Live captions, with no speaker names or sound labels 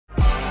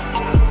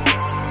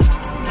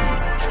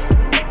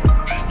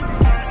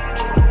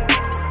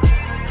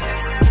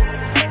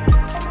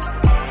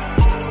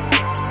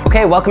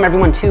Okay, welcome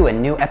everyone to a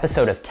new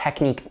episode of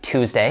Technique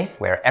Tuesday,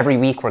 where every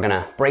week we're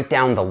gonna break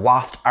down the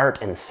lost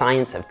art and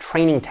science of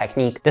training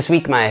technique. This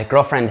week, my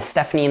girlfriend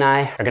Stephanie and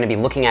I are gonna be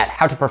looking at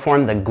how to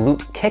perform the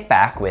glute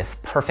kickback with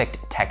perfect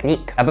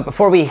technique. But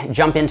before we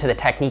jump into the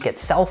technique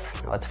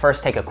itself, let's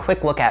first take a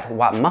quick look at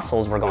what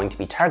muscles we're going to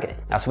be targeting.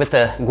 So with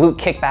the glute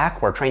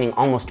kickback, we're training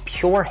almost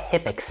pure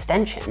hip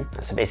extension.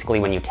 So basically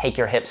when you take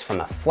your hips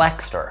from a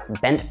flexed or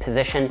bent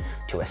position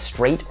to a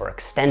straight or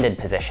extended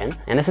position.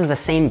 And this is the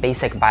same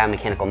basic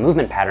biomechanical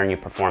movement pattern you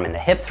perform in the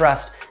hip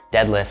thrust,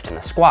 deadlift, and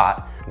the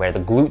squat, where the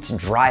glutes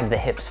drive the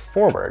hips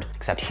forward,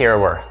 except here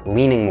we're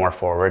leaning more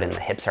forward and the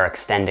hips are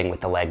extending with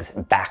the legs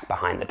back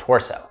behind the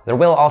torso. There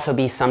will also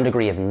be some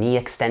degree of knee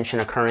extension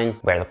occurring,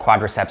 where the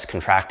quadriceps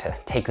contract to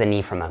take the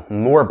knee from a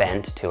more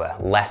bent to a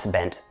less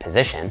bent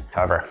position.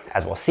 However,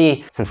 as we'll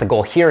see, since the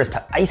goal here is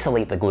to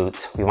isolate the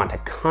glutes, we want to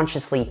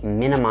consciously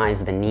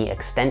minimize the knee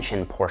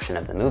extension portion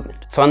of the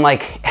movement. So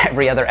unlike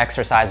every other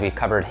exercise we've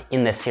covered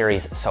in this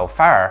series so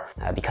far,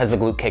 because the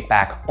glute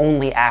kickback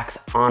only acts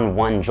on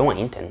one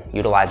joint and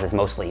utilizes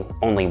mostly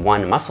only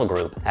one muscle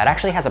group, it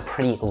actually has a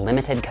pretty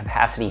limited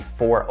capacity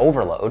for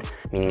overload,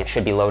 meaning it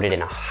should be loaded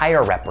in a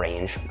higher rep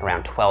range,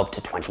 around 12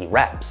 to 20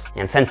 reps.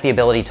 And since the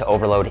ability to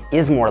overload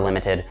is more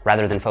limited,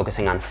 rather than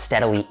focusing on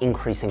steadily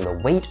increasing the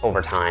weight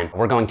over time,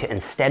 we're going to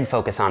instead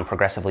focus on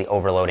progressively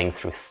overloading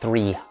through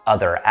three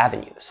other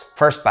avenues.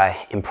 First, by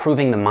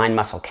improving the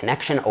mind-muscle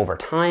connection over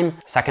time.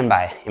 Second,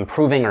 by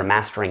improving or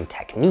mastering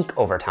technique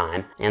over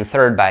time. And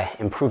third, by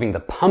improving the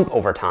pump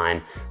over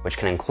time, which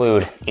can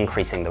include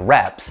increasing the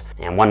reps.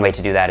 And one way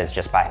to do that is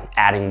just by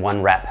adding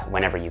one rep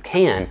whenever you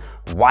can,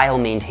 while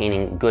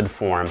maintaining good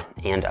form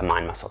and a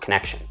mind-muscle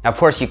connection. Now, of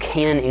course, you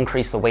can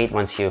increase the weight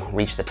once you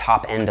reach the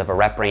top end of a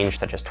rep range,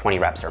 such as 20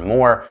 reps or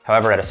more.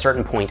 However, at a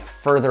certain point,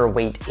 further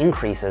weight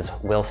increases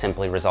will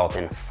simply result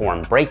in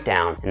form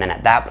breakdown. And then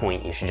at that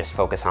point, you should just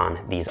focus on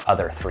these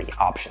other three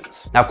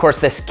options. Now, of course,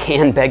 this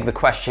can beg the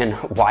question,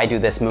 why do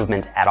this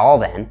movement at all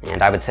then?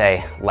 And I would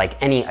say, like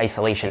any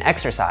isolation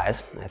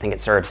exercise, I think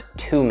it serves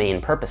two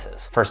main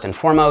purposes. First and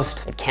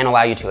foremost, it can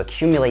allow you to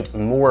accumulate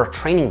more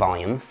training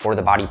volume for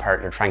the body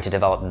part you're trying to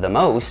develop the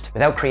most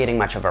without creating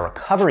much of a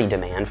recovery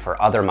demand for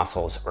other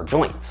muscles or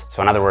joints.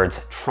 So in other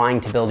words,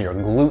 trying to build your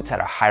glutes at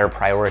a higher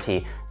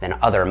priority than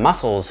other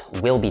muscles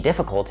will be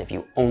difficult if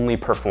you only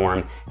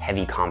perform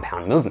heavy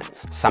compound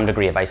movements. Some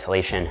degree of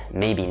isolation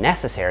may be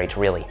necessary to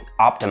really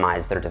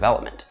optimize their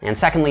development. And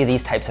secondly,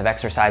 these types of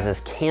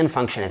exercises can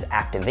function as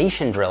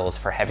activation drills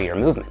for heavier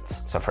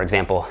movements. So for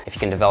example, if you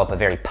can develop a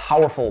very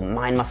powerful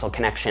mind-muscle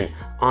connection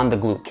on the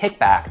glute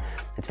kickback,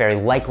 it's very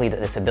likely that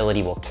this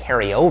ability will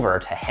carry over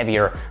to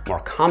heavier, more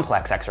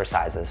complex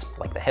exercises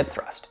like the hip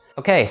thrust.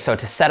 Okay, so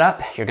to set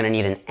up, you're gonna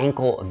need an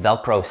ankle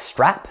Velcro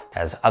strap,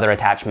 as other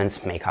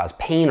attachments may cause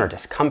pain or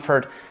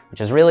discomfort, which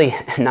is really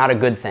not a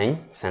good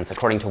thing, since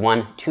according to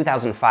one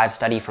 2005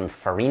 study from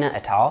Farina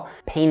et al.,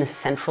 pain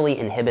centrally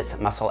inhibits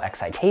muscle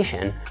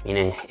excitation,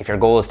 meaning if your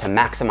goal is to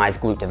maximize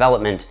glute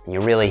development, you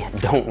really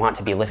don't want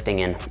to be lifting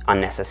in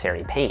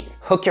unnecessary pain.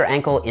 Hook your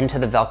ankle into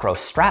the Velcro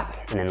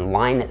strap and then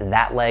line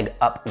that leg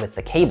up with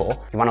the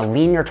cable. You want to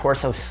lean your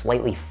torso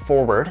slightly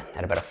forward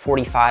at about a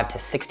 45 to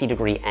 60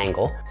 degree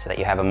angle so that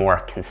you have a more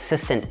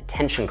consistent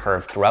tension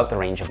curve throughout the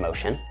range of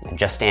motion. And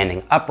just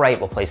standing upright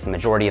will place the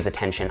majority of the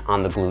tension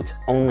on the glutes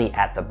only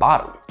at the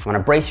bottom. You want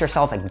to brace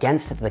yourself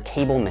against the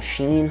cable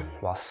machine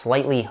while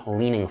slightly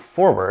leaning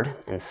forward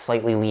and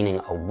slightly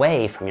leaning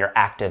away from your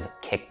active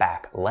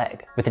kickback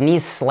leg. With the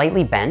knees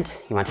slightly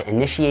bent, you want to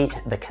initiate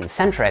the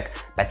concentric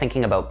by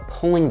thinking about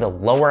pulling the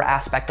lower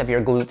aspect of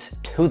your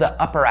glutes to the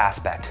upper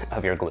aspect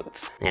of your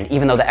glutes. And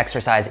even though the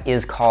exercise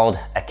is called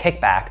a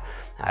kickback,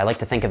 I like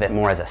to think of it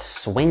more as a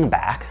swing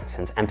back,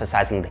 since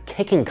emphasizing the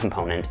kicking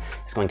component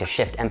is going to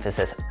shift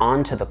emphasis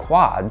onto the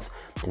quads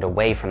and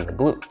away from the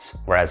glutes.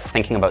 Whereas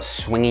thinking about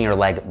swinging your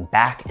leg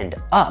back and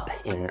up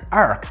in an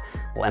arc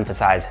will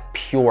emphasize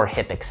pure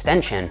hip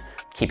extension,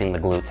 keeping the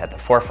glutes at the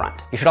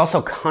forefront. You should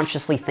also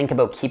consciously think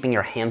about keeping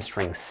your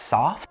hamstrings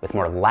soft with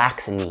more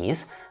lax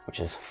knees, which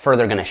is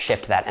further going to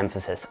shift that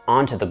emphasis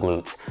onto the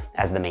glutes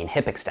as the main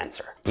hip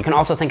extensor. You can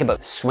also think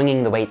about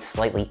swinging the weight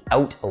slightly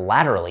out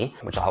laterally,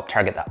 which will help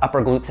target the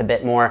upper glutes a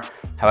bit more.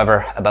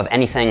 However, above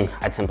anything,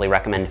 I'd simply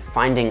recommend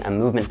finding a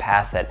movement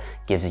path that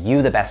gives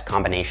you the best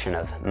combination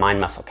of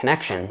mind-muscle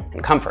connection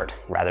and comfort,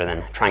 rather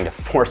than trying to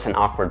force an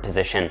awkward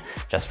position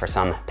just for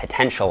some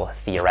potential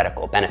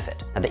theoretical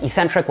benefit. Now, the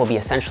eccentric will be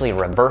essentially a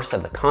reverse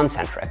of the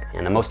concentric,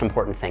 and the most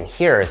important thing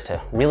here is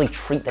to really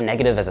treat the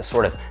negative as a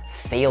sort of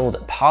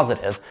failed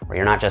positive, where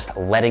you're not just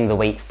letting the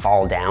weight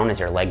fall down as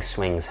your leg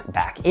swings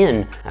back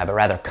in, but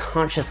rather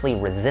consciously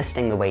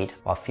resisting the weight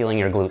while feeling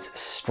your glutes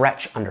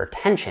stretch under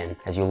tension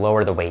as you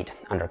lower the weight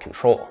under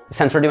control.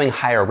 Since we're doing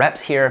higher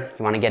reps here,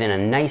 you want to get in a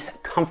nice,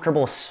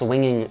 comfortable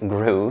swinging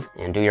groove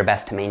and do your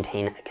best to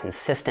maintain a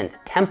consistent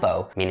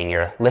tempo, meaning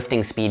your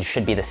lifting speed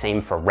should be the same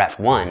for rep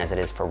 1 as it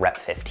is for rep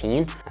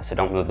 15, so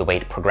don't move the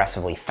weight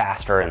progressively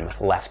faster and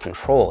with less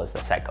control as the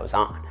set goes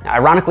on. Now,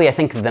 ironically, I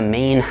think the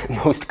main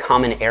most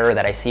common error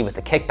that I see with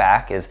the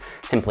kickback kickback is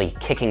simply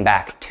kicking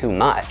back too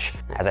much.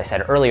 As I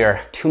said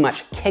earlier, too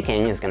much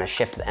kicking is going to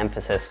shift the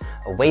emphasis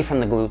away from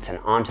the glutes and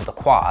onto the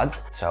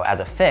quads. So as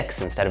a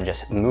fix, instead of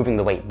just moving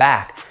the weight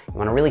back, you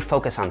want to really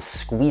focus on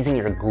squeezing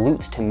your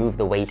glutes to move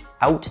the weight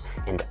out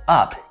and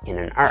up in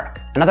an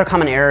arc. Another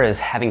common error is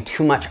having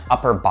too much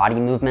upper body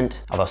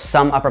movement. Although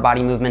some upper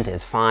body movement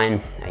is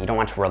fine, you don't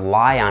want to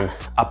rely on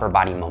upper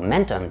body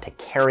momentum to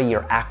carry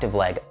your active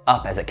leg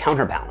up as a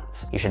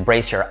counterbalance. You should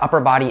brace your upper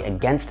body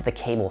against the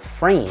cable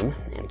frame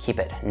and keep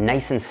it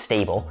nice and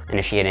stable,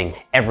 initiating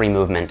every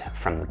movement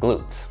from the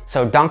glutes.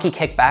 So donkey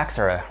kickbacks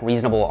are a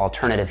reasonable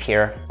alternative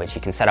here, which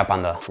you can set up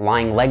on the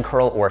lying leg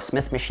curl or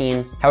Smith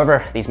machine.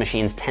 However, these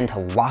machines tend to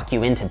lock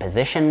you into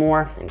position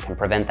more and can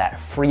prevent that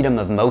freedom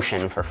of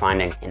motion for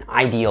finding an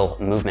ideal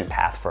movement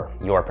path for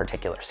your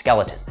particular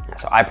skeleton.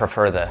 So I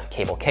prefer the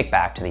cable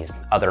kickback to these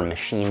other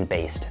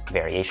machine-based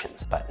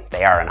variations, but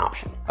they are an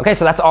option. Okay,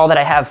 so that's all that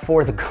I have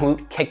for the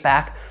glute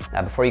kickback.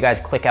 Before you guys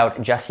click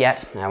out just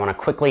yet, I want to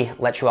quickly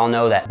let you all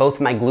know that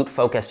both my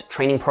glute-focused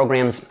training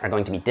programs are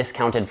going to be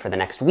discounted for the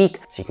next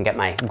week. So you can get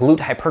my glute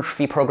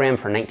hypertrophy program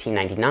for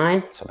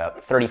 $19.99, so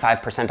about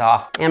 35%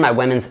 off, and my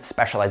women's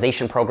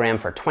specialization program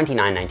for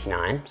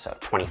 $29.99, so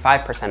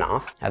 25%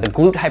 off. The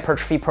glute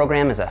hypertrophy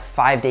program is a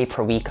 5-day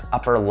per week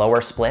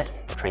upper-lower split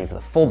that trains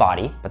the full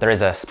body, but there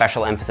is a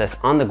special emphasis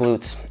on the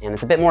glutes, and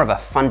it's a bit more of a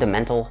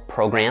fundamental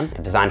program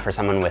designed for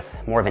someone with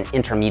more of an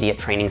intermediate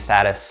training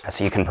status,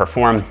 so you can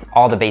perform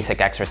all the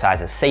basic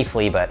exercises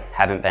safely, but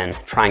haven't been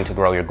trying to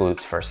grow your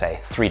glutes for, say,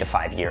 3 to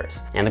 5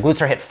 years. And the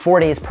glutes are hit 4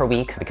 days per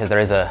week because there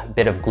is a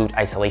bit of glute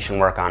isolation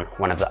work on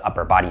one of the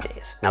upper body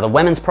days. Now, the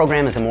women's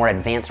program is a more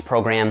advanced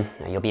program.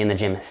 You'll be in the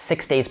gym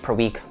 6 days per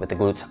week, with the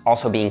glutes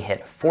also being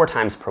hit 4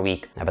 times per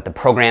week. But the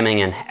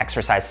programming and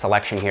exercise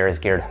selection here is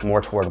geared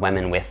more toward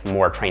women with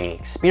more training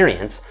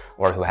experience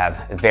or who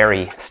have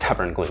very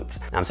stubborn glutes.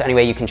 So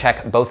anyway, you can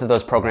check both of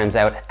those programs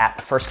out at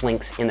the first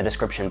links in the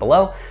description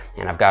below,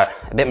 and I've got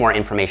a bit more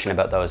information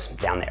about those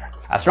down there.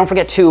 So don't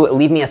forget to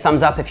leave me a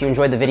thumbs up if you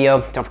enjoyed the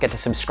video. Don't forget to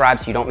subscribe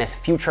so you don't miss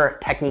future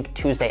Technique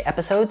Tuesday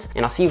episodes,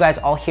 and I'll see you guys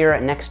all here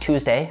next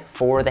Tuesday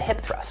for the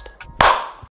hip thrust.